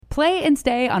play and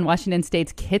stay on Washington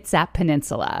State's Kitsap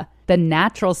Peninsula, the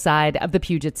natural side of the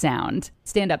Puget Sound.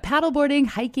 Stand-up paddleboarding,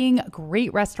 hiking,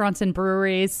 great restaurants and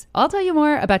breweries. I'll tell you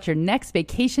more about your next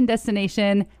vacation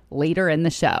destination later in the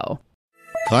show.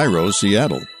 Cairo,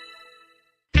 Seattle.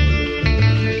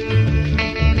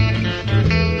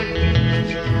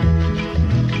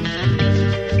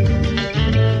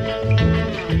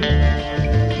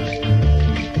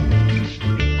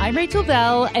 I'm Rachel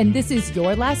Bell, and this is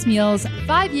Your Last Meal's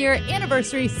 5-year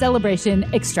anniversary celebration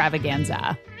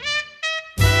extravaganza.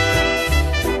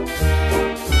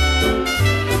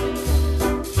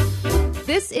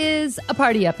 This is a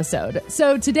party episode.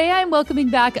 So today I'm welcoming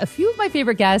back a few of my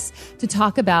favorite guests to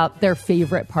talk about their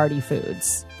favorite party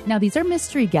foods. Now, these are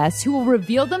mystery guests who will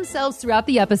reveal themselves throughout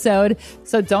the episode.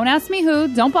 So don't ask me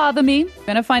who. Don't bother me.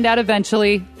 Gonna find out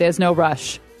eventually. There's no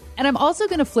rush. And I'm also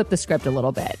going to flip the script a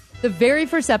little bit. The very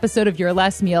first episode of Your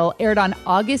Last Meal aired on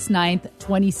August 9th,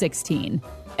 2016.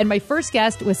 And my first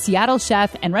guest was Seattle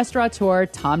chef and restaurateur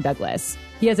Tom Douglas.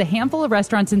 He has a handful of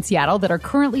restaurants in Seattle that are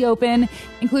currently open,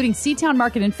 including Seatown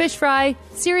Market and Fish Fry,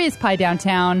 Serious Pie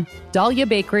Downtown, Dahlia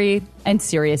Bakery, and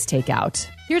Serious Takeout.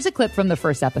 Here's a clip from the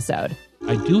first episode.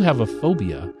 I do have a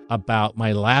phobia about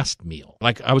my last meal.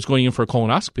 Like, I was going in for a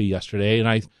colonoscopy yesterday,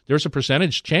 and there's a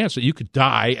percentage chance that you could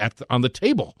die on the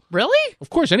table. Really?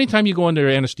 Of course, anytime you go under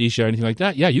anesthesia or anything like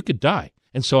that, yeah, you could die.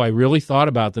 And so I really thought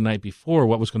about the night before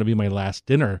what was going to be my last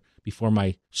dinner before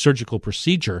my surgical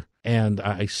procedure. And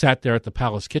I sat there at the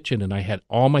Palace Kitchen, and I had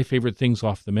all my favorite things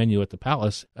off the menu at the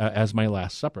Palace as my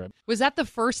last supper. Was that the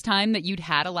first time that you'd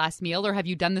had a last meal, or have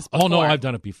you done this before? Oh, no, I've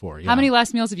done it before. Yeah. How many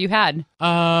last meals have you had?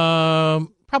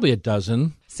 Probably a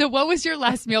dozen. So what was your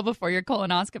last meal before your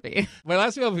colonoscopy? My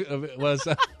last meal was...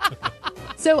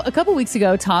 So a couple weeks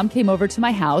ago, Tom came over to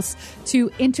my house to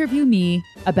interview me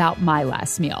about my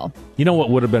last meal. You know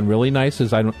what would have been really nice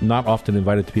is I'm not often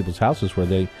invited to people's houses where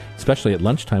they, especially at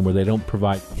lunchtime, where they don't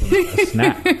provide a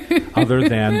snack other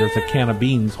than there's a can of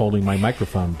beans holding my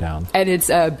microphone down. And it's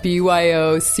a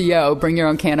BYOCO, bring your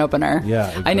own can opener. Yeah,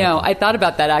 exactly. I know. I thought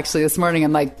about that actually this morning.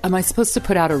 I'm like, am I supposed to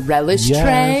put out a relish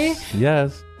tray?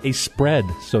 Yes. A spread,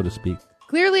 so to speak.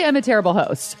 Clearly, I'm a terrible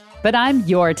host, but I'm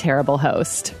your terrible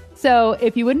host. So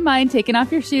if you wouldn't mind taking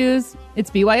off your shoes, it's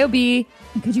BYOB.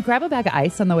 Could you grab a bag of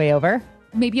ice on the way over?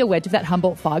 Maybe a wedge of that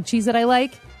Humboldt fog cheese that I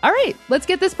like? All right, let's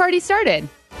get this party started.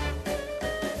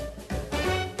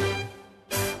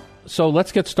 So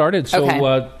let's get started. So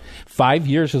Okay. 5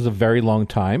 years is a very long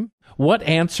time. What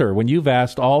answer, when you've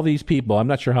asked all these people, I'm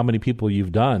not sure how many people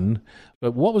you've done,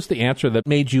 but what was the answer that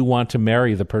made you want to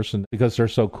marry the person because they're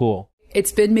so cool?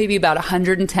 It's been maybe about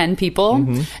 110 people.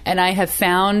 And I have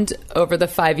found over the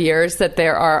 5 years that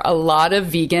there are a lot of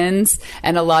vegans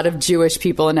and a lot of Jewish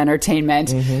people in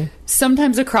entertainment.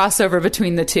 Sometimes a crossover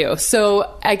between the two.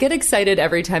 So I get excited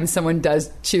every time someone does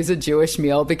choose a Jewish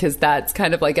meal because that's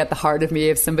kind of like at the heart of me.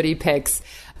 If somebody picks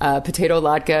potato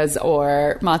latkes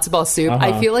or matzo ball soup,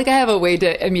 I feel like I have a way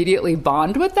to immediately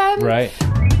bond with them. Right.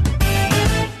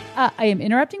 I am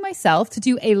interrupting myself to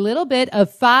do a little bit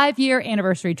of 5-year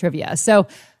anniversary trivia. So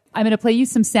I'm going to play you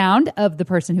some sound of the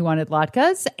person who wanted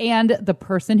latkes and the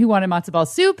person who wanted matzo ball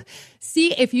soup.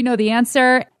 See if you know the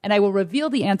answer, and I will reveal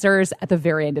the answers at the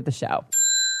very end of the show.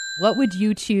 What would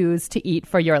you choose to eat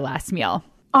for your last meal?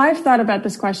 I've thought about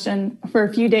this question for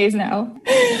a few days now,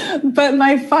 but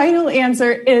my final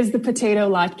answer is the potato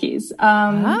latkes.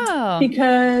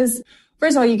 Because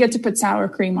first of all, you get to put sour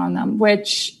cream on them,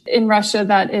 which in Russia,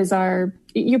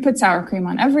 you put sour cream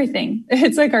on everything.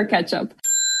 It's like our ketchup.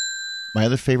 My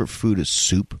other favorite food is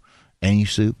soup. Any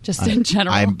soup. Just in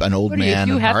general. I'm an old man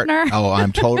Hugh at heart. Hefner? Oh,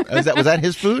 I'm told. Was that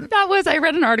his food? I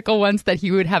read an article once that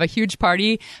he would have a huge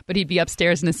party, but he'd be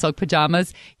upstairs in his silk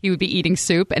pajamas. He would be eating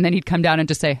soup, and then he'd come down and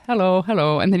just say, hello,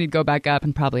 hello, and then he'd go back up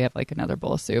and probably have like another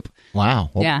bowl of soup. Wow.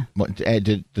 Well, Yeah.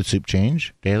 Did the soup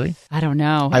change daily? I don't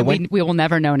know. We will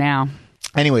never know now.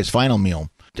 Anyways, final meal.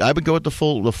 I would go with the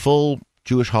full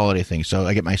Jewish holiday thing. So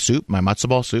I get my soup, my matzo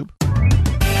ball soup.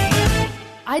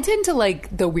 I tend to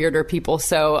like the weirder people.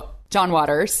 So John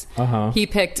Waters, he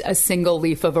picked a single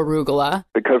leaf of arugula.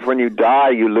 Because when you die,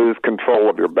 you lose control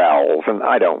of your bowels, and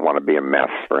I don't want to be a mess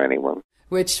for anyone.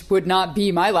 Which would not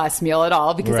be my last meal at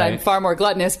all because I'm far more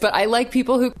gluttonous. But I like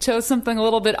people who chose something a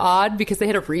little bit odd because they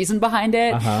had a reason behind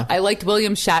it. I liked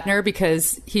William Shatner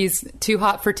because he's too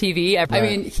hot for TV. I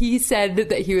mean, he said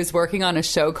that he was working on a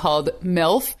show called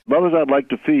MILF. Mothers I'd Like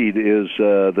to Feed is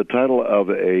the title of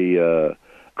a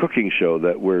cooking show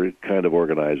that we're kind of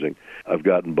organizing. I've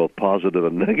gotten both positive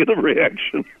and negative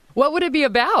reaction. What would it be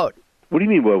about? What do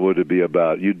you mean, what would it be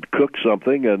about? You'd cook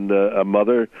something and a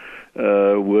mother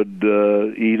would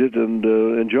eat it and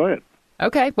enjoy it.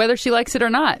 Okay, whether she likes it or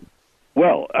not.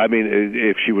 Well, I mean,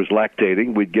 if she was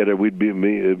lactating, we'd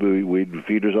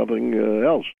feed her something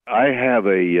else. I have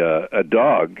a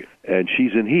dog, and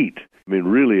she's in heat. I mean,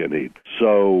 really in heat.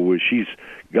 So she's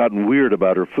gotten weird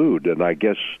about her food, and I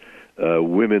guess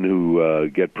women who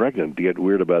get pregnant get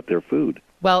weird about their food.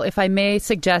 Well, if I may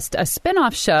suggest a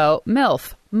spin-off show,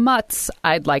 MILF, Mutts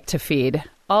I'd Like to Feed,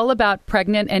 all about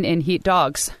pregnant and in-heat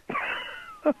dogs.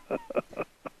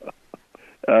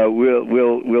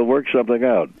 We'll work something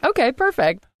out. Okay,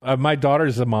 perfect. My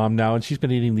daughter's a mom now, and she's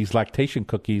been eating these lactation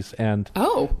cookies and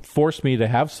forced me to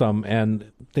have some,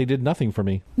 and they did nothing for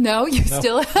me. No, you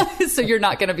still... So you're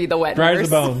not going to be the wet Dry nurse. as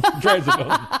a bone. Dry as a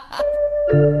bone.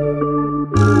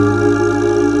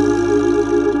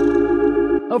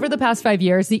 Over the past 5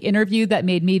 years, the interview that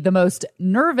made me the most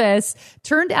nervous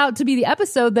turned out to be the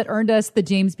episode that earned us the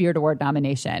James Beard Award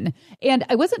nomination. And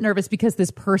I wasn't nervous because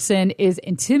this person is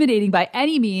intimidating by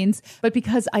any means, but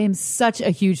because I am such a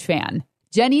huge fan.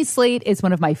 Jenny Slate is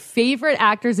one of my favorite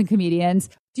actors and comedians.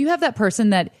 Do you have that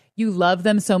person that you love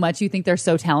them so much, you think they're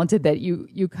so talented that you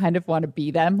kind of want to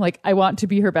be them? Like, I want to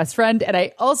be her best friend, and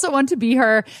I also want to be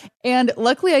her. And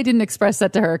luckily, I didn't express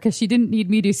that to her because she didn't need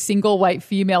me to single white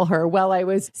female her while I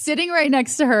was sitting right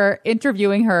next to her,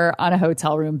 interviewing her on a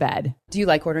hotel room bed. Do you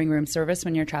like ordering room service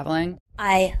when you're traveling?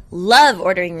 I love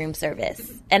ordering room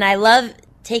service, and I love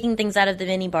taking things out of the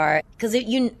minibar, because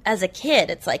you, as a kid,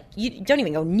 it's like you don't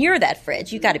even go near that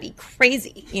fridge. You got to be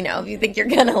crazy, you know, if you think you're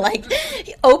gonna like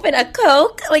open a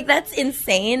Coke, like that's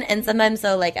insane. And sometimes,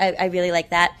 so like I really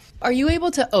like that. Are you able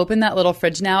to open that little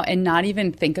fridge now and not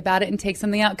even think about it and take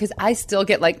something out? Because I still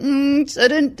get like,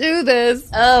 shouldn't do this.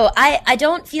 Oh, I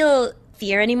don't feel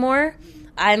fear anymore.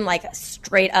 I'm like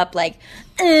straight up like,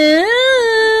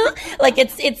 like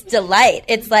it's delight.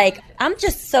 It's like, I'm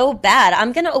just so bad.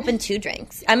 I'm going to open 2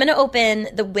 drinks. I'm going to open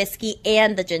the whiskey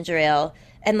and the ginger ale.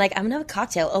 And like, I'm going to have a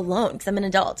cocktail alone because I'm an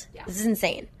adult. Yeah. This is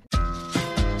insane.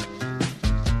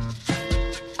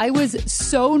 I was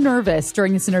so nervous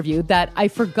during this interview that I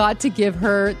forgot to give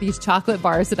her these chocolate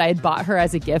bars that I had bought her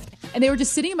as a gift. And they were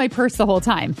just sitting in my purse the whole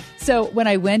time. So when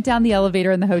I went down the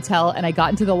elevator in the hotel and I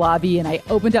got into the lobby and I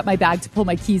opened up my bag to pull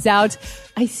my keys out,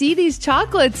 I see these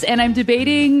chocolates and I'm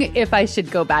debating if I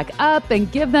should go back up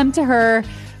and give them to her.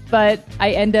 But I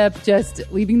end up just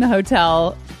leaving the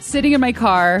hotel, sitting in my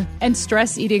car, and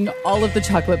stress eating all of the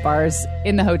chocolate bars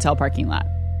in the hotel parking lot.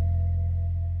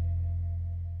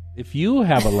 If you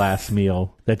have a last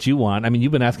meal that you want, I mean,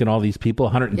 you've been asking all these people,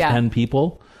 110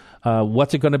 people,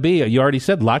 what's it going to be? You already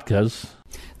said latkes.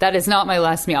 That is not my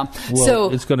last meal. Well,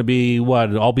 so it's going to be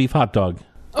what? All beef hot dog.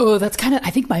 Oh, that's kind of,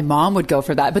 I think my mom would go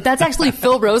for that. But that's actually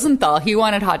Phil Rosenthal. He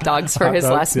wanted hot dogs for his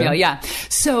last meal. Yeah.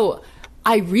 So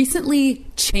I recently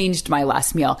changed my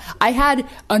last meal. I had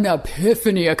an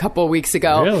epiphany a couple weeks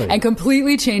ago and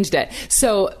completely changed it.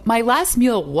 So my last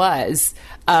meal was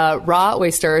raw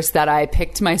oysters that I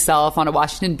picked myself on a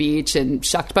Washington beach and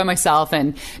shucked by myself,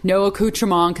 and no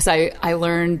accoutrement because I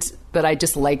learned that I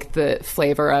just like the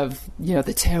flavor of, you know,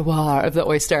 the terroir of the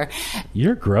oyster.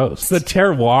 You're gross. The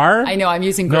terroir? I know, I'm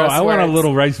using gross words. No, I want a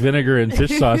little rice vinegar and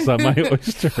fish sauce on my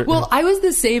oyster. Well, I was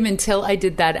the same until I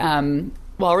did that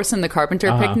Walrus and the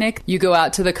Carpenter picnic. You go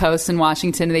out to the coast in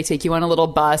Washington and they take you on a little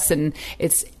bus, and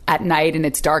it's at night and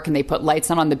it's dark and they put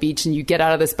lights on the beach, and you get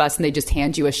out of this bus and they just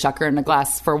hand you a shucker and a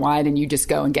glass for wine and you just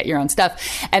go and get your own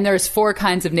stuff. And there's 4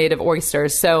 kinds of native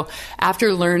oysters. So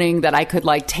after learning that I could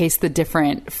like taste the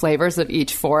different flavors of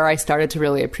each 4, I started to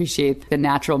really appreciate the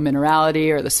natural minerality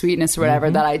or the sweetness or whatever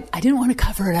that I didn't want to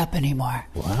cover it up anymore.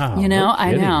 Wow. You know,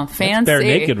 I know. Fancy. That's bare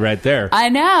naked right there. I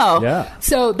know. Yeah.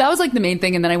 So that was like the main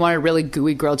thing. And then I wanted a really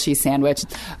gooey grilled cheese sandwich.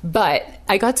 But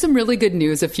I got some really good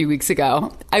news a few weeks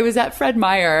ago. I was at Fred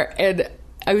Meyer and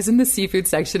I was in the seafood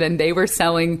section and they were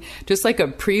selling just like a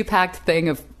pre-packed thing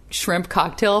of shrimp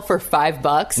cocktail for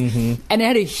 $5. And it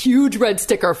had a huge red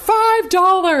sticker,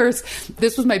 $5.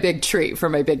 This was my big treat for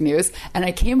my big news. And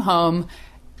I came home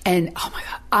and oh my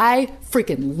God, I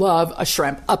freaking love a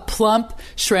shrimp, a plump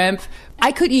shrimp.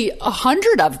 I could eat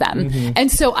 100 of them.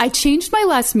 And so I changed my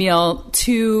last meal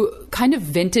to kind of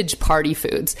vintage party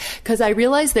foods because I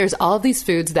realized there's all of these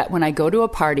foods that when I go to a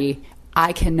party,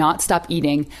 I cannot stop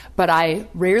eating, but I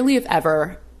rarely, if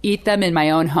ever, eat them in my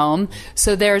own home.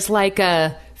 So there's like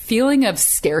a feeling of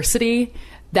scarcity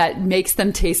that makes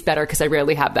them taste better because I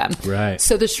rarely have them. Right.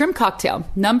 So the shrimp cocktail,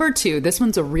 number 2, this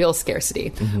one's a real scarcity.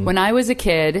 When I was a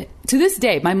kid, to this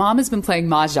day, my mom has been playing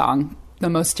mahjong, the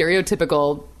most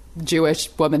stereotypical Jewish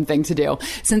woman thing to do,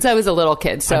 since I was a little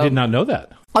kid. So I did not know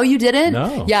that. Oh, you didn't?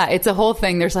 No. Yeah, it's a whole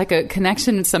thing. There's like a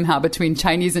connection somehow between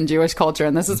Chinese and Jewish culture,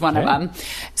 and this is one of them.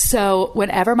 So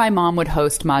whenever my mom would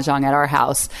host mahjong at our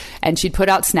house and she'd put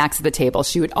out snacks at the table,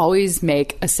 she would always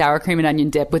make a sour cream and onion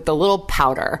dip with the little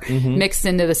powder mixed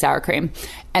into the sour cream.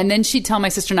 And then she'd tell my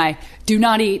sister and I, do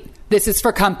not eat. This is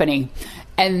for company.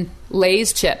 And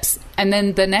Lay's chips. And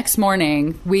then the next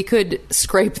morning, we could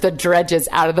scrape the dredges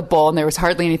out of the bowl and there was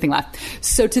hardly anything left.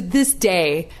 So to this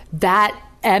day, that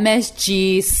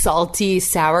MSG salty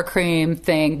sour cream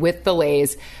thing with the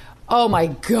Lay's, oh my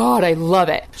God, I love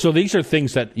it. So these are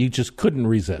things that you just couldn't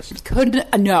resist.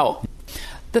 No.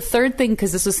 The third thing,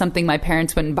 because this was something my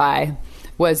parents wouldn't buy,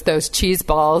 was those cheese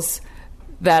balls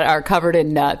that are covered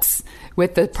in nuts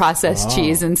with the processed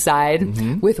cheese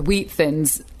inside with wheat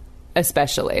thins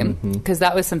especially, because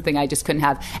that was something I just couldn't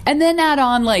have. And then add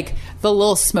on like the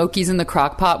little Smokies in the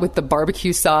crock pot with the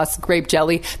barbecue sauce, grape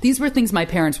jelly. These were things my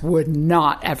parents would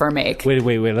not ever make. Wait.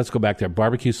 Let's go back there.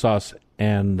 Barbecue sauce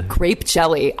and grape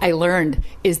jelly, I learned,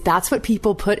 is that's what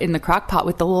people put in the crock pot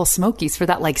with the little Smokies for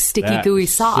that like sticky, gooey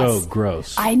sauce. So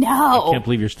gross. I know. I can't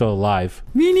believe you're still alive.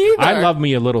 Me neither. I love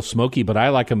me a little Smoky, but I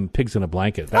like them pigs in a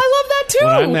blanket. I love that too.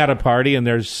 When I'm at a party and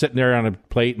they're sitting there on a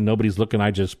plate and nobody's looking,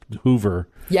 I just hoover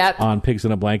on pigs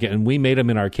in a blanket. And we made them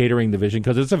in our catering division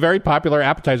because it's a very popular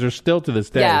appetizer still to this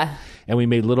day. Yeah. And we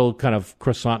made little kind of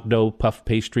croissant dough puff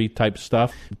pastry type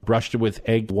stuff, brushed it with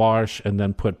egg wash, and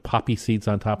then put poppy seeds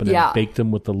on top and then baked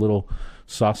them with the little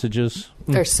sausages.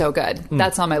 They're so good.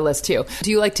 That's on my list too.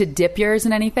 Do you like to dip yours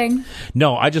in anything?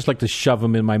 No, I just like to shove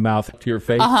them in my mouth to your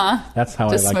face. That's how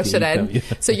just I like smush to it eat in. them. Yeah.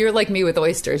 So you're like me with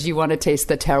oysters. You want to taste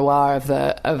the terroir of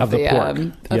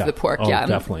the pork. Oh, yeah,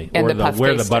 definitely. And or the puff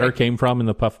where pastry. the butter came from in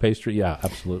the puff pastry. Yeah,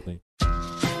 absolutely.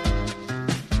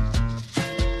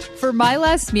 For my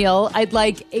last meal, I'd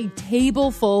like a table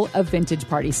full of vintage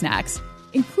party snacks,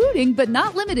 including but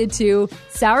not limited to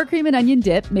sour cream and onion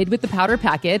dip made with the powder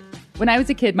packet. When I was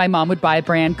a kid, my mom would buy a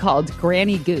brand called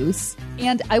Granny Goose,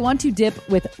 and I want to dip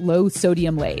with low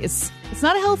sodium Lay's. It's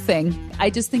not a health thing. I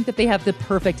just think that they have the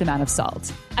perfect amount of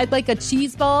salt. I'd like a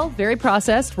cheese ball, very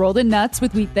processed, rolled in nuts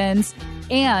with wheat thins,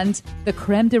 and the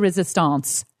creme de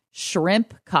resistance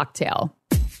shrimp cocktail.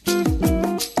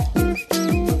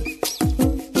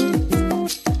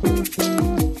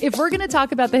 If we're going to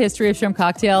talk about the history of shrimp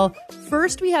cocktail,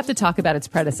 first we have to talk about its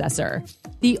predecessor,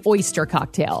 the oyster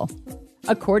cocktail.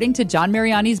 According to John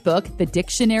Mariani's book, The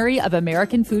Dictionary of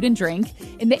American Food and Drink,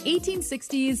 in the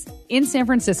 1860s in San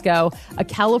Francisco, a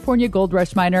California gold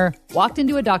rush miner walked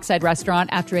into a dockside restaurant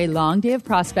after a long day of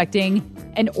prospecting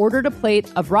and ordered a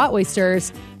plate of raw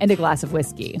oysters and a glass of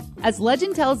whiskey. As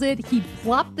legend tells it, he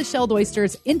plopped the shelled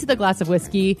oysters into the glass of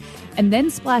whiskey and then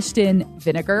splashed in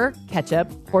vinegar,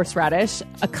 ketchup, horseradish,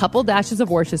 a couple dashes of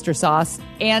Worcester sauce,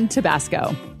 and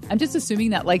Tabasco. I'm just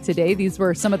assuming that, like today, these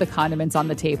were some of the condiments on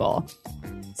the table.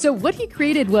 So what he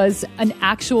created was an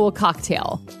actual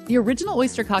cocktail. The original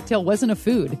oyster cocktail wasn't a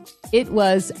food. It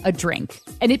was a drink.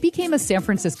 And it became a San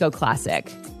Francisco classic.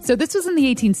 So this was in the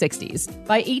 1860s.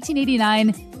 By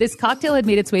 1889, this cocktail had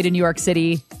made its way to New York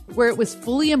City, where it was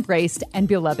fully embraced and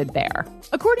beloved there.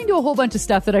 According to a whole bunch of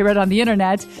stuff that I read on the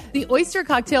internet, the oyster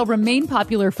cocktail remained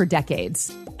popular for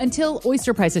decades, until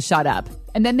oyster prices shot up,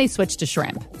 and then they switched to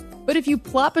shrimp. But if you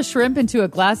plop a shrimp into a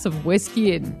glass of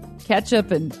whiskey and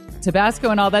ketchup and Tabasco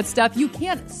and all that stuff, you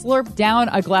can't slurp down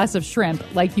a glass of shrimp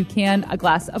like you can a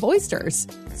glass of oysters.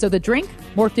 So the drink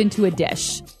morphed into a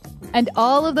dish. And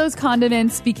all of those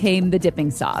condiments became the dipping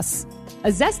sauce. A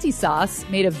zesty sauce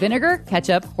made of vinegar,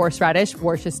 ketchup, horseradish,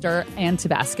 Worcester, and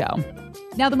Tabasco.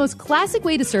 Now, the most classic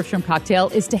way to serve shrimp cocktail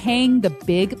is to hang the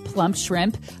big, plump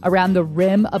shrimp around the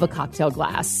rim of a cocktail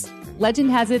glass.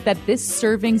 Legend has it that this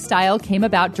serving style came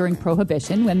about during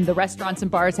Prohibition when the restaurants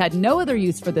and bars had no other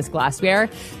use for this glassware.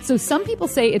 So some people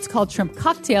say it's called shrimp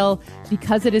cocktail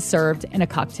because it is served in a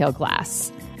cocktail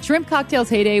glass. Shrimp cocktail's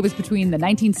heyday was between the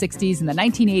 1960s and the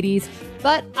 1980s,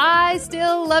 but I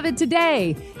still love it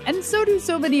today. And so do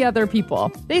so many other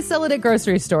people. They sell it at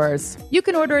grocery stores. You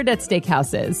can order it at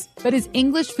steakhouses. But as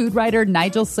English food writer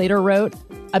Nigel Slater wrote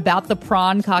about the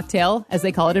prawn cocktail, as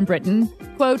they call it in Britain,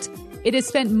 quote, "It has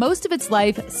spent most of its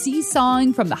life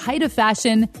seesawing from the height of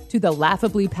fashion to the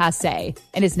laughably passé,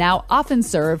 and is now often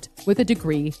served with a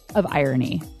degree of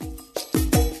irony."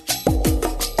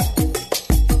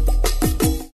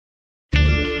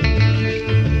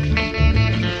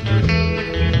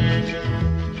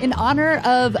 In honor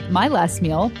of my last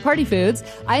meal, party foods,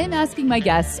 I am asking my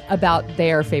guests about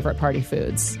their favorite party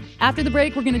foods. After the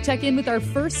break, we're going to check in with our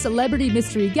first celebrity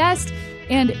mystery guest,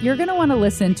 and you're going to want to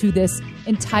listen to this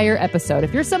entire episode.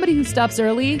 If you're somebody who stops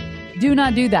early, Do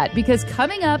not do that, because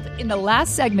coming up in the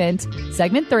last segment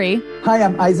 3. Hi,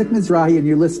 I'm Isaac Mizrahi, and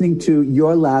you're listening to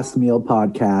Your Last Meal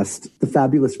podcast, the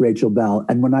fabulous Rachel Bell.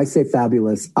 And when I say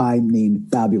fabulous, I mean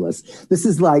fabulous. This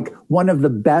is like one of the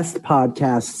best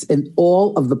podcasts in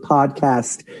all of the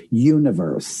podcast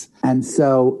universe. And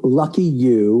so lucky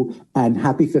you, and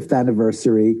happy 5th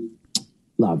anniversary.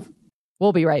 Love.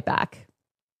 We'll be right back.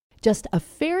 Just a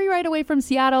ferry ride away from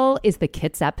Seattle is the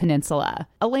Kitsap Peninsula,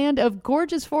 a land of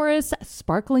gorgeous forests,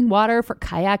 sparkling water for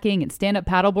kayaking and stand-up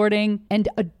paddleboarding, and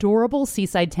adorable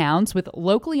seaside towns with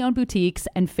locally owned boutiques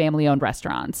and family-owned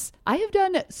restaurants. I have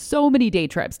done so many day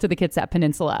trips to the Kitsap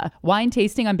Peninsula, wine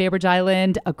tasting on Bainbridge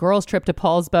Island, a girls' trip to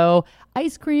Paulsbo,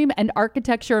 ice cream and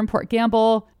architecture in Port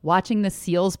Gamble, watching the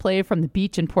seals play from the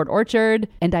beach in Port Orchard,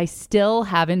 and I still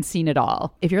haven't seen it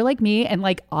all. If you're like me and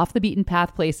like off the beaten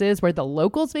path places where the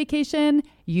locals vacation,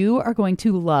 you are going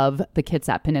to love the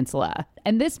Kitsap Peninsula.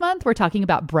 And this month, we're talking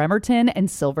about Bremerton and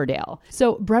Silverdale.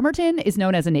 So Bremerton is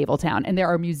known as a naval town, and there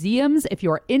are museums if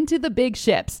you're into the big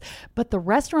ships. But the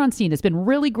restaurant scene has been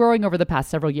really growing over the past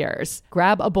several years.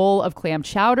 Grab a bowl of clam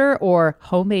chowder or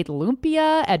homemade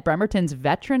lumpia at Bremerton's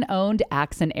veteran-owned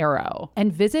Axe and Arrow.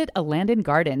 And visit a Landon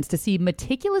Gardens to see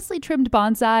meticulously trimmed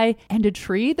bonsai and a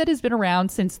tree that has been around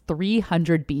since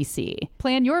 300 BC.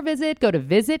 Plan your visit. Go to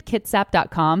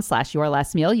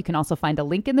visitkitsap.com/yourlastmeal. You can also find a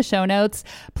link in the show notes.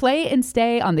 Play and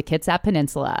stay on the Kitsap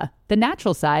Peninsula, the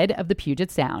natural side of the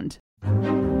Puget Sound.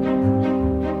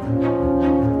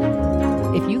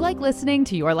 If you like listening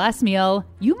to Your Last Meal,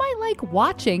 you might like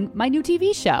watching my new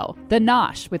TV show, The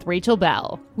Nosh with Rachel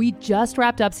Bell. We just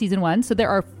wrapped up season 1, so there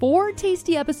are 4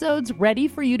 tasty episodes ready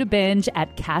for you to binge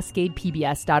at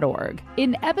CascadePBS.org.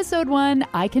 In episode 1,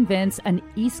 I convince an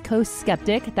East Coast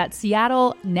skeptic that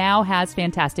Seattle now has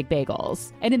fantastic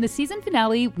bagels. And in the season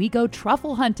finale, we go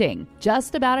truffle hunting,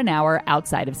 just about an hour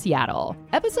outside of Seattle.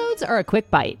 Episodes are a quick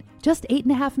bite, just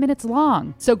 8.5 minutes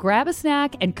long. So grab a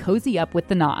snack and cozy up with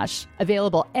The Nosh.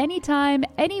 Available anytime,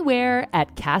 anywhere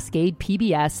at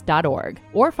CascadePBS.org,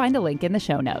 or find a link in the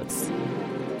show notes.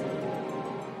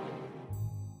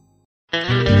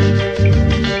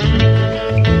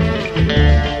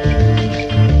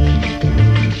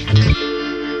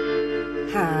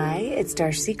 Hi, it's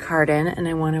Darcy Carden, and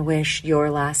I want to wish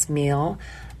Your Last Meal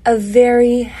a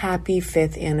very happy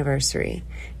 5th anniversary.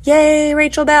 Yay,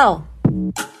 Rachel Bell!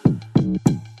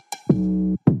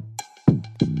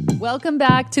 Welcome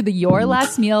back to the Your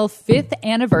Last Meal 5th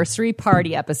anniversary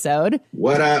party episode.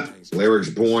 What up?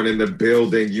 Lyrics Born in the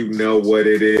building. You know what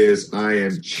it is. I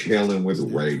am chilling with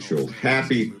Rachel.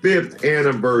 Happy 5th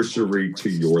anniversary to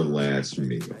Your Last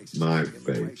Meal. My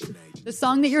favorite. The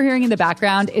song that you're hearing in the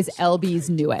background is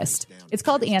LB's newest. It's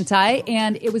called Anti,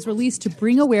 and it was released to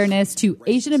bring awareness to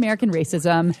Asian American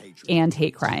racism and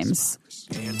hate crimes.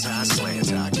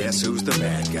 Anti-slant, guess who's the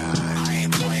bad guy? I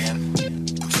ain't playing.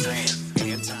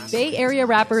 Bay Area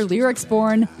rapper Lyrics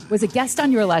Born was a guest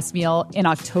on Your Last Meal in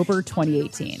October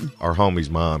 2018. Our homie's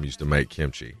mom used to make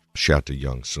kimchi. Shout to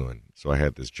Young Sun. So I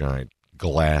had this giant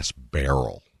glass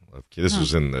barrel of this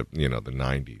was in the the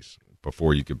 90s,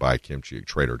 before you could buy kimchi at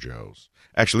Trader Joe's.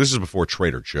 Actually, this is before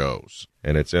Trader Joe's,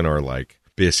 and it's in our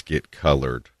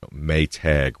biscuit-colored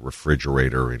Maytag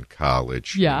refrigerator in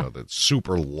college. Yeah. The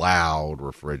super loud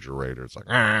refrigerator. It's like,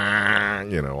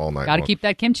 all night Got to long. keep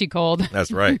that kimchi cold.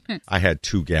 That's right. I had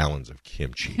 2 gallons of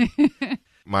kimchi.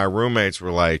 My roommates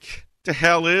were like, the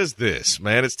hell is this,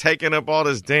 man? It's taking up all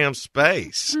this damn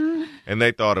space. And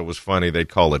they thought it was funny. They'd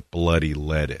call it bloody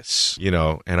lettuce,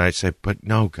 And I said, but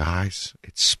no, guys,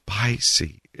 it's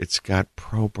spicy. It's got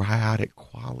probiotic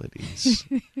qualities.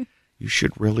 You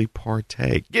should really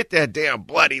partake. Get that damn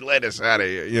bloody lettuce out of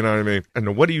here. You know what I mean?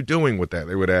 And what are you doing with that?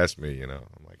 They would ask me, I'm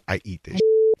like, I eat this.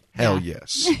 Hell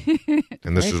yes.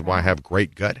 And this is why I have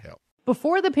great gut health.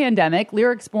 Before the pandemic,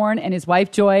 Lyrics Born and his wife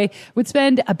Joy would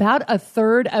spend about a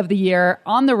third of the year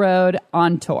on the road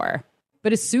on tour.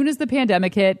 But as soon as the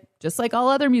pandemic hit, just like all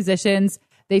other musicians,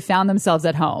 they found themselves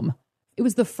at home. It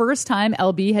was the first time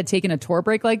LB had taken a tour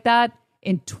break like that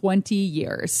in 20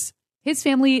 years. His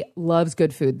family loves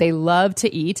good food. They love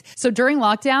to eat. So during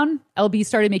lockdown, LB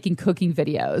started making cooking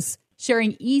videos,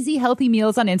 sharing easy, healthy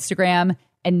meals on Instagram,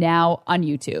 and now on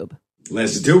YouTube.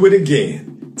 Let's do it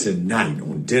again tonight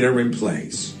on Dinner in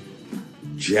Place.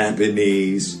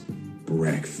 Japanese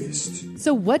breakfast.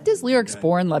 So what does Lyrics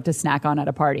Born love to snack on at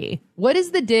a party? What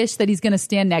is the dish that he's going to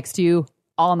stand next to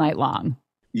all night long?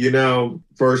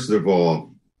 First of all,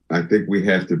 I think we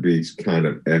have to be kind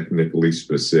of ethnically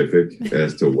specific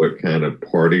as to what kind of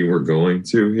party we're going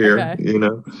to here. Okay.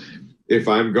 If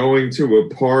I'm going to a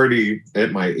party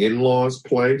at my in-laws'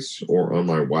 place or on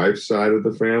my wife's side of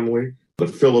the family, The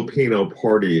Filipino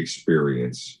party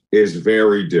experience is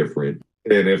very different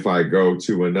than if I go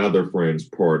to another friend's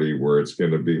party where it's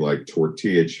going to be like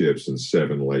tortilla chips and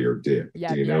 7-layer dip.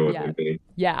 Do you know what I mean?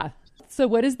 Yeah. So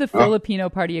what is the Filipino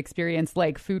party experience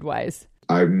like food-wise?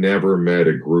 I've never met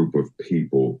a group of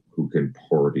people who can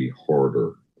party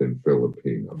harder than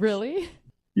Filipinos. Really?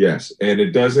 Yes. And it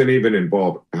doesn't even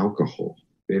involve alcohol.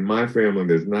 In my family,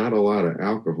 there's not a lot of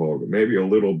alcohol, maybe a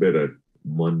little bit of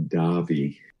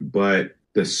Mondavi, but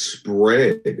the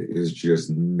spread is just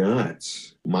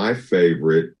nuts. My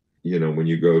favorite, when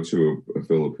you go to a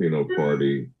Filipino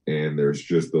party and there's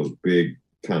just those big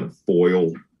kind of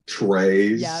foil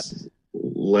trays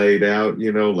laid out,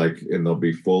 and they'll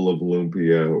be full of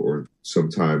lumpia, or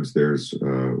sometimes there's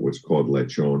what's called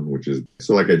lechon, which is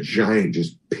like a giant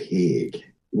just pig,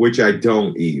 which I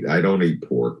don't eat. I don't eat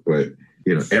pork, but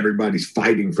everybody's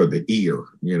fighting for the ear.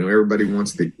 Everybody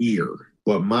wants the ear.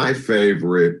 But my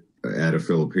favorite at a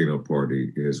Filipino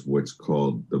party is what's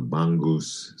called the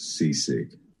bangus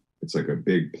sisig. It's like a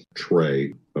big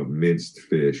tray of minced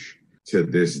fish. To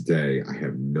this day, I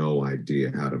have no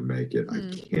idea how to make it.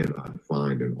 I cannot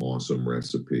find an awesome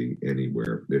recipe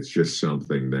anywhere. It's just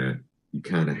something that you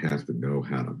kind of have to know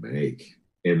how to make.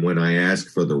 And when I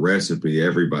ask for the recipe,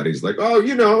 everybody's like,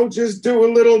 oh, just do a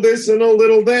little this and a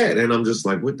little that. And I'm just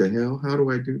like, what the hell? How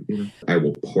do I do? I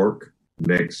will park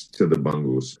next to the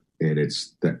bangus, and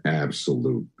it's the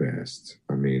absolute best.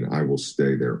 I mean, I will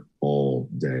stay there all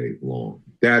day long.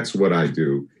 That's what I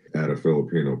do at a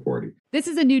Filipino party. This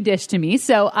is a new dish to me,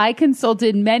 so I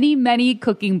consulted many, many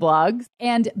cooking blogs,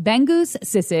 and bangus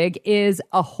sisig is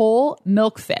a whole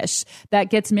milkfish that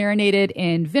gets marinated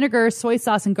in vinegar, soy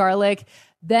sauce, and garlic.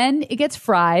 Then it gets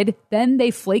fried. Then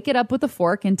they flake it up with a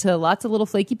fork into lots of little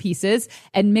flaky pieces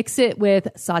and mix it with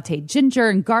sauteed ginger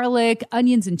and garlic,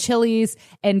 onions and chilies,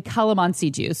 and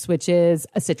calamansi juice, which is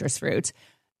a citrus fruit.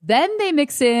 Then they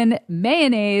mix in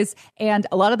mayonnaise, and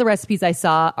a lot of the recipes I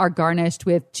saw are garnished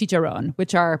with chicharron,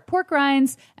 which are pork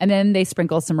rinds, and then they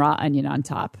sprinkle some raw onion on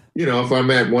top. If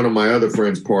I'm at one of my other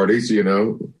friends' parties,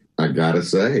 I gotta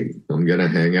say, I'm gonna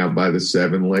hang out by the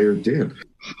 7-layer dip.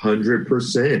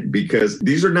 100%, because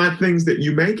these are not things that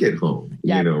you make at home.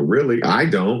 Yep. Really, I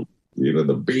don't.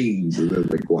 The beans and then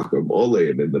the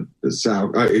guacamole and then the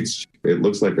sour. It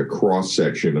looks like a cross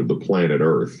section of the planet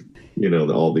Earth.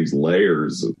 All these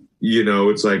layers.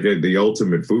 It's like the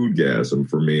ultimate foodgasm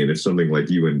for me, and it's something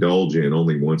like you indulge in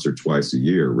only once or twice a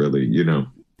year. Really,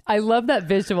 I love that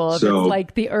visual. It's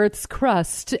like the Earth's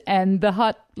crust and the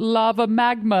hot lava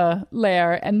magma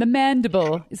layer and the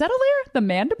mandible. Is that a layer? The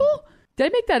mandible? Did I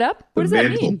make that up? What does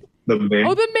that mean? The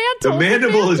mantle. The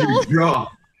mandible is your jaw.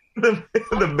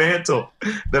 The mantle.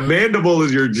 The mandible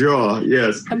is your jaw.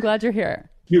 Yes. I'm glad you're here.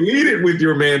 You eat it with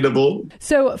your mandible.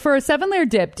 So for a 7-layer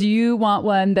dip, do you want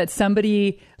one that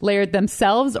somebody layered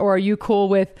themselves, or are you cool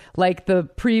with like the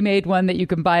pre-made one that you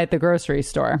can buy at the grocery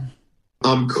store?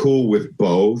 I'm cool with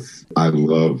both. I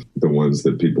love the ones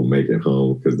that people make at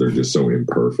home because they're just so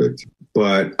imperfect.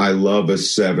 But I love a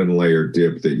 7-layer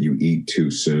dip that you eat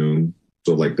too soon.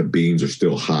 So like the beans are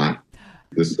still hot.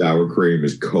 The sour cream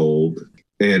is cold.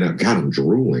 And God, I'm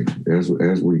drooling as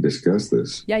we discuss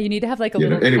this. Yeah, you need to have like a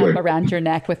little cup around your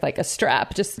neck with like a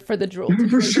strap just for the drool to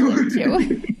for sure.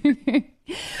 Into.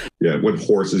 Yeah, when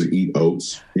horses eat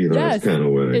oats, yes, that's kind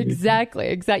of what I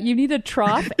Exactly. You need a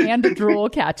trough and a drool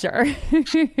catcher.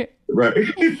 Right.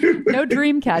 No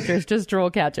dream catchers, just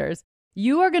drool catchers.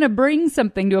 You are going to bring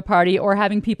something to a party or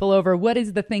having people over. What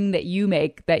is the thing that you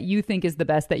make that you think is the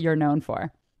best that you're known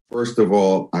for? First of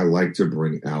all, I like to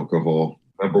bring alcohol.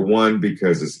 Number one,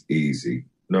 because it's easy.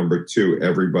 Number two,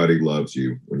 everybody loves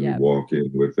you when you walk in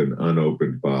with an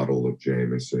unopened bottle of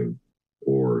Jameson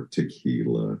or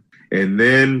tequila. And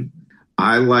then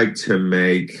I like to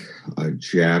make a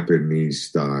Japanese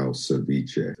style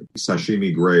ceviche,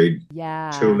 sashimi grade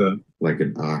tuna, like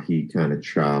an ahi kind of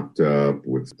chopped up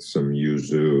with some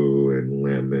yuzu and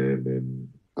lemon and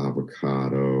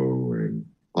avocado. And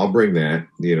I'll bring that,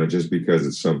 just because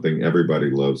it's something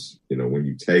everybody loves, when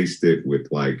you taste it with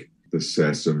like the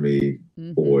sesame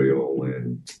oil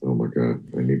and oh my God,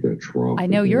 I need that truffle. I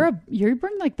know you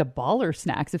bring like the baller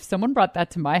snacks. If someone brought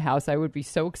that to my house, I would be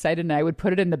so excited and I would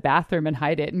put it in the bathroom and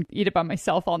hide it and eat it by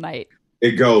myself all night.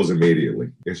 It goes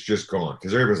immediately. It's just gone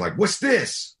because everybody's like, what's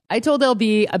this? I told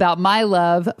LB about my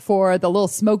love for the little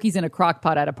Smokies in a crock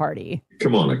pot at a party.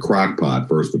 Come on, a crock pot,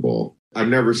 first of all. I've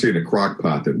never seen a crock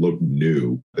pot that looked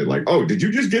new. They're like, oh, did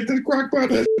you just get this crock pot?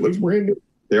 That looks brand new.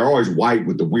 They're always white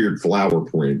with the weird flower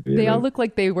print. They all look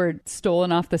like they were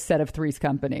stolen off the set of Three's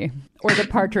Company or the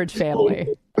Partridge Family.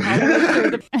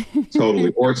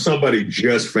 Totally. Or somebody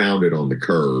just found it on the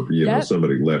curb. You know,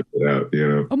 somebody left it out, you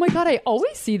know. Oh my God, I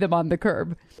always see them on the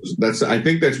curb. I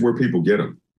think that's where people get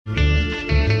them.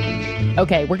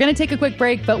 Okay, we're going to take a quick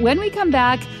break, but when we come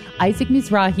back, Isaac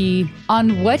Mizrahi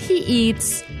on what he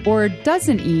eats or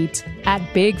doesn't eat at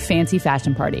big fancy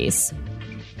fashion parties.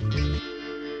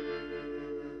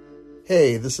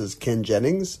 Hey, this is Ken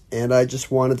Jennings, and I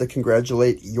just wanted to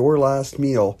congratulate Your Last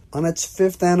Meal on its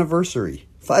 5th anniversary.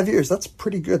 5 years, that's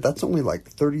pretty good. That's only like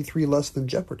 33 less than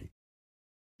Jeopardy!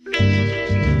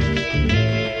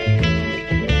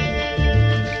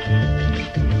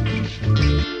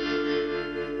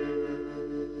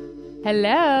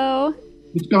 Hello.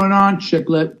 What's going on,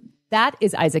 Chiclet? That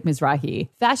is Isaac Mizrahi,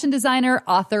 fashion designer,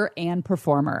 author, and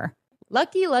performer.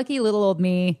 Lucky little old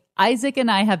me. Isaac and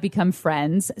I have become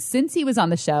friends since he was on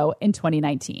the show in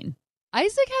 2019.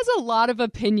 Isaac has a lot of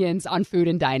opinions on food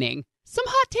and dining. Some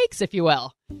hot takes, if you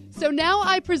will. So now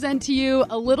I present to you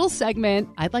a little segment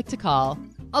I'd like to call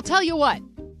I'll Tell You What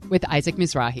with Isaac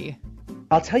Mizrahi.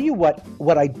 I'll tell you what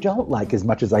I don't like as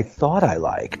much as I thought I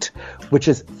liked, which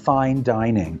is fine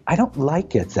dining. I don't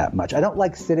like it that much. I don't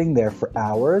like sitting there for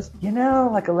hours. You know,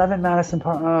 like 11 Madison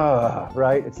Park,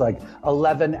 right? It's like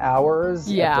 11 hours.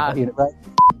 Yeah. Right?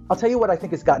 I'll tell you what I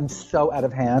think has gotten so out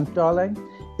of hand, darling,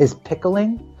 is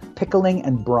pickling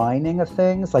and brining of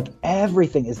things. Like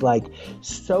everything is like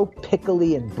so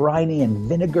pickly and briny and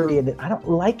vinegary, and I don't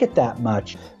like it that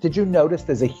much. Did you notice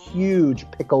there's a huge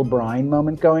pickle brine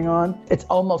moment going on? It's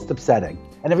almost upsetting.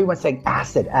 And everyone's saying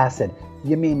acid.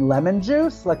 You mean lemon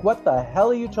juice? Like what the hell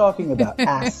are you talking about?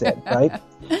 Acid, right?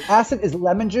 Acid is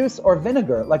lemon juice or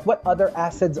vinegar. Like what other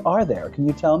acids are there? Can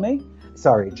you tell me?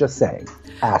 Sorry, just saying.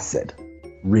 Acid.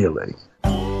 Really?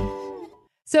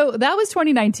 So that was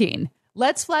 2019.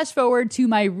 Let's flash forward to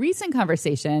my recent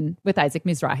conversation with Isaac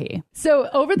Mizrahi. So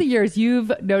over the years,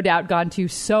 you've no doubt gone to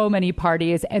so many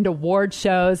parties and award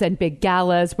shows and big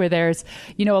galas where there's,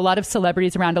 a lot of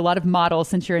celebrities around, a lot of models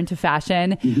since you're into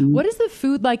fashion. Mm-hmm. What is the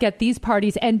food like at these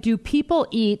parties, and do people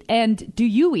eat, and do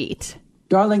you eat?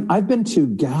 Darling, I've been to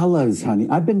galas, honey.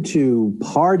 I've been to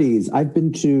parties. I've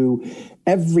been to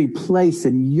every place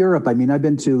in Europe. I mean, I've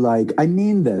been to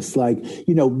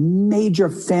major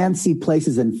fancy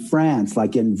places in France,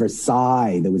 like in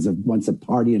Versailles. There was once a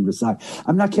party in Versailles.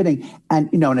 I'm not kidding. And,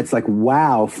 and it's like,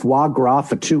 wow, foie gras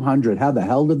for 200. How the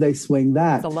hell did they swing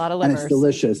that? It's a lot of livers. And it's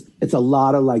delicious. It's a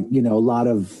lot of a lot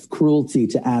of cruelty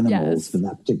to animals for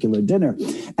that particular dinner.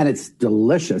 And it's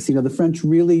delicious. The French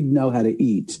really know how to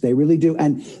eat. They really do.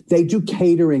 And they do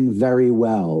catering very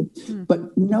well.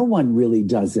 But no one really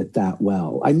does it that well.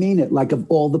 I mean it, like of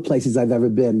all the places I've ever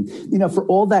been, for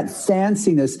all that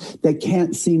fanciness, they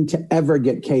can't seem to ever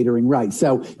get catering right.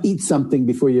 So eat something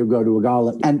before you go to a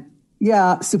gala. And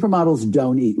yeah, supermodels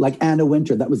don't eat. Like Anna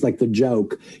Wintour, that was like the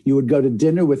joke. You would go to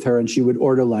dinner with her and she would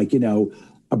order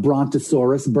a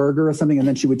Brontosaurus burger or something. And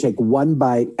then she would take one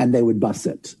bite and they would bus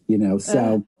it,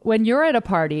 so. When you're at a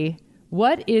party,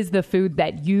 what is the food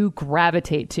that you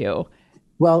gravitate to?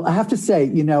 Well, I have to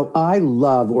say, I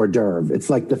love hors d'oeuvre. It's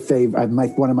like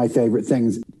one of my favorite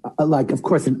things. Like, of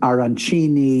course, an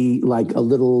arancini, like a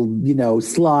little,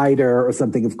 slider or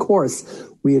something. Of course,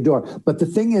 we adore. But the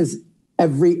thing is,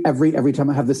 every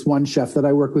time I have this one chef that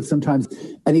I work with, sometimes,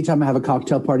 anytime I have a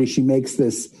cocktail party, she makes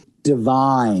this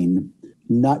divine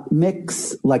nut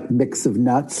mix, like mix of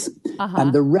nuts. Uh-huh.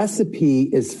 And the recipe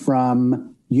is from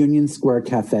Union Square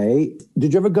Cafe.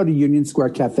 Did you ever go to Union Square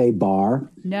Cafe bar?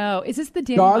 No. Is this the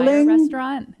Danny Meyer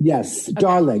restaurant? Yes, okay.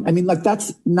 Darling. I mean,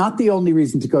 that's not the only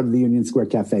reason to go to the Union Square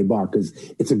Cafe bar, because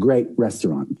it's a great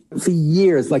restaurant. For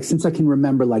years, since I can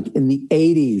remember, in the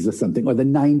 80s or something, or the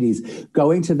 90s,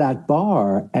 going to that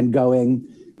bar and going,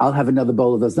 I'll have another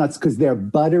bowl of those nuts, because they're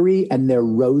buttery and they're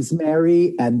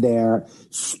rosemary and they're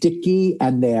sticky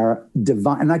and they're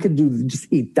divine. And I could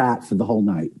just eat that for the whole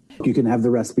night. You can have the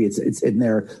recipe. It's in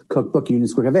their cookbook, Union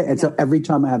Square Cafe. And so every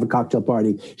time I have a cocktail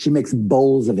party, she makes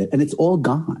bowls of it. And it's all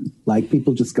gone.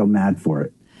 People just go mad for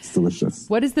it. It's delicious.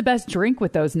 What is the best drink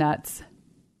with those nuts?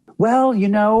 Well,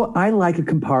 I like a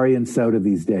Campari and soda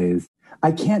these days.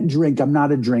 I can't drink. I'm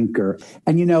not a drinker.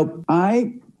 And,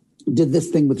 I did this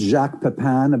thing with Jacques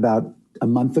Pepin about a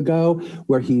month ago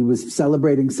where he was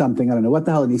celebrating something, I don't know what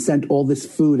the hell, and he sent all this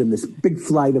food and this big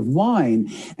flight of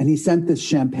wine, and he sent this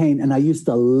champagne, and I used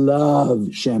to love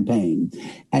champagne.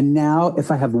 And now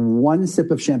if I have one sip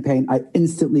of champagne, I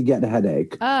instantly get a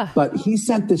headache. But he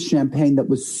sent this champagne that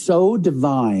was so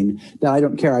divine that I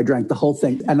don't care. I drank the whole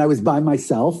thing, and I was by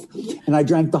myself, and I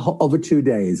drank the whole over 2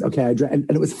 days. Okay, I drank,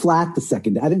 and it was flat the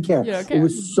second day. I didn't care. It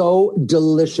was so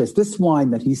delicious. This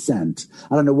wine that he sent,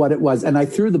 I don't know what it was, and I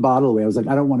threw the bottle away. I was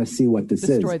like, I don't want to see what this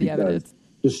Destroy is. the evidence.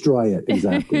 Destroy it,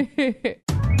 exactly.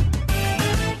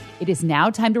 It is now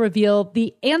time to reveal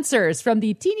the answers from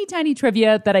the teeny tiny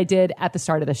trivia that I did at the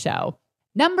start of the show.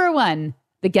 Number 1,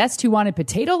 the guest who wanted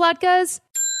potato latkes.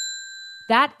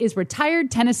 That is retired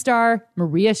tennis star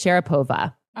Maria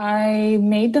Sharapova. I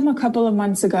made them a couple of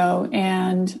months ago,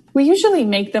 and we usually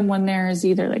make them when there's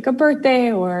either like a birthday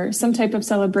or some type of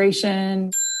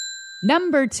celebration.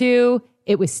 Number 2,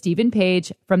 it was Stephen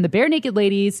Page from the Bare Naked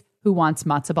Ladies who wants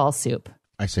matzo ball soup.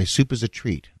 I say soup is a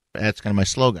treat. That's kind of my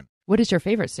slogan. What is your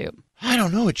favorite soup? I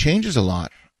don't know. It changes a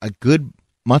lot. A good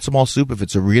matzo ball soup, if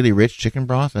it's a really rich chicken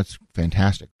broth, that's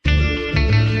fantastic.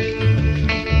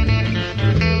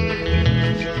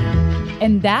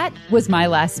 And that was my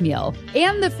last meal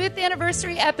and the 5th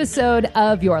anniversary episode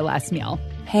of Your Last Meal.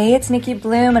 Hey, it's Nikki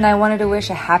Bloom, and I wanted to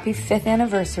wish a happy 5th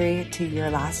anniversary to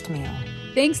Your Last Meal.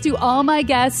 Thanks to all my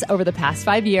guests over the past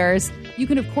 5 years. You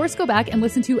can, of course, go back and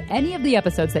listen to any of the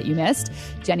episodes that you missed.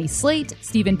 Jenny Slate,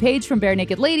 Stephen Page from Bare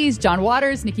Naked Ladies, John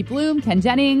Waters, Nikki Bloom, Ken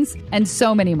Jennings, and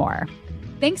so many more.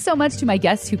 Thanks so much to my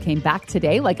guests who came back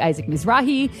today, like Isaac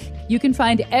Mizrahi. You can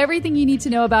find everything you need to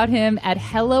know about him at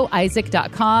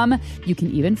helloisaac.com. You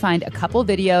can even find a couple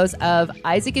videos of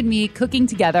Isaac and me cooking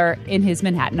together in his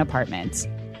Manhattan apartment.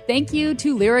 Thank you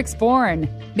to Lyrics Born.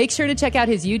 Make sure to check out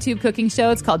his YouTube cooking show.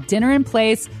 It's called Dinner in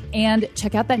Place. And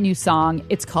check out that new song.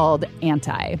 It's called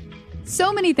Anti.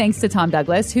 So many thanks to Tom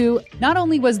Douglas, who not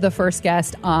only was the first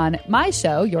guest on my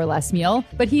show, Your Last Meal,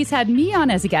 but he's had me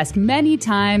on as a guest many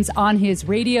times on his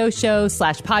radio show /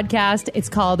 podcast. It's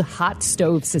called Hot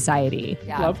Stove Society.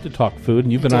 I love to talk food,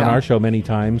 and you've been on our show many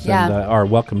times and are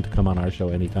welcome to come on our show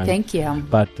anytime. Thank you.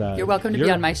 But you're welcome to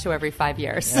be on my show every 5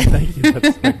 years. Yeah, thank you.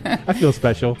 I feel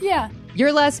special. Yeah.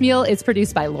 Your Last Meal is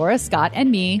produced by Laura Scott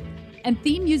and me, and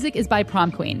theme music is by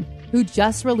Prom Queen, who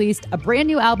just released a brand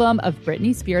new album of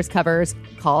Britney Spears covers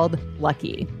called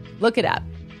Lucky. Look it up.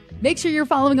 Make sure you're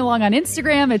following along on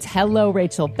Instagram. It's Hello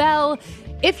Rachel Bell.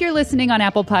 If you're listening on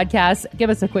Apple Podcasts, give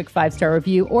us a quick 5-star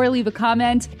review or leave a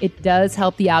comment. It does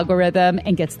help the algorithm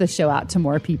and gets the show out to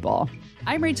more people.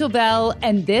 I'm Rachel Bell,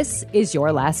 and this is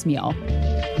Your Last Meal.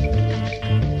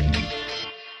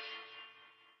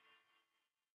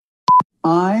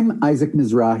 I'm Isaac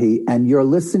Mizrahi, and you're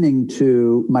listening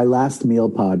to my Last Meal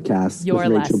podcast. Your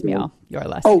with Last Rachel Meal. Bell. Your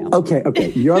Last Meal. Oh,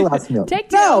 okay. Your Last Meal. Take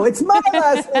 2. No, it's my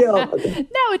last meal. Okay.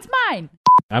 No, it's mine.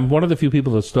 I'm one of the few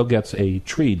people that still gets a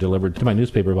tree delivered to my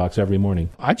newspaper box every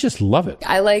morning. I just love it.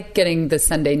 I like getting the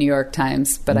Sunday New York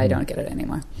Times, but I don't get it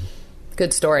anymore.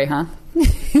 Good story, huh?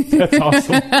 That's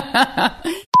awesome.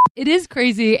 It is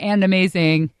crazy and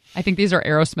amazing. I think these are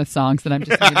Aerosmith songs that I'm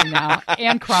just reading now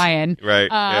and crying. Right.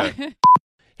 Yeah.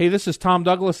 Hey, this is Tom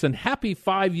Douglas, and happy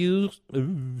 5 years